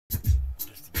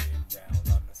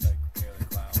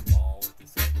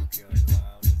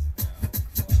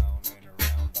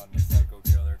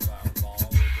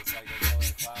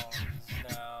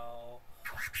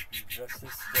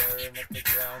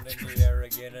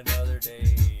another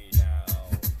day now.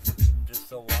 I'm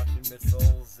just watching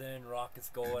missiles and rockets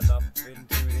going up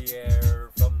into the air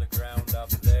from the ground up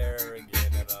there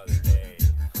again another day.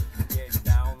 Getting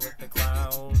down with the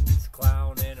clowns,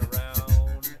 clowning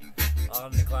around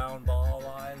on the Clown Ball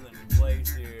Island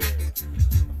place here.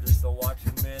 I'm just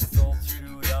watching missiles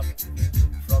shoot up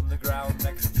from the ground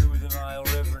next to the Nile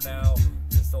River now.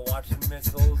 Just watching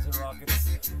missiles and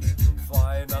rockets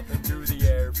flying up into the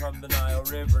air from the Nile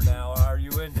River now. Are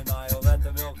you in denial that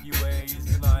the Milky Way is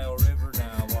the Nile River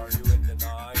now? Are you in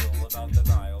denial about the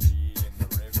Nile being the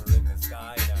river in the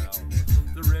sky now?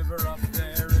 The river up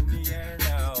there in the air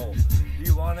now. Do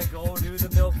you want to go to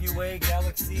the Milky Way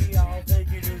galaxy? I'll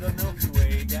take you to the Milky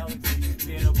Way galaxy.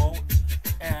 Get a boat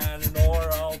and an oar,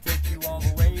 I'll take you all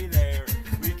the way there.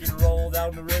 We can roll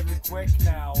down the river quick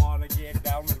now. Wanna get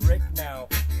down with Rick now?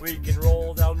 We can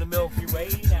roll down the Milky Way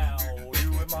now.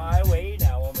 You and my way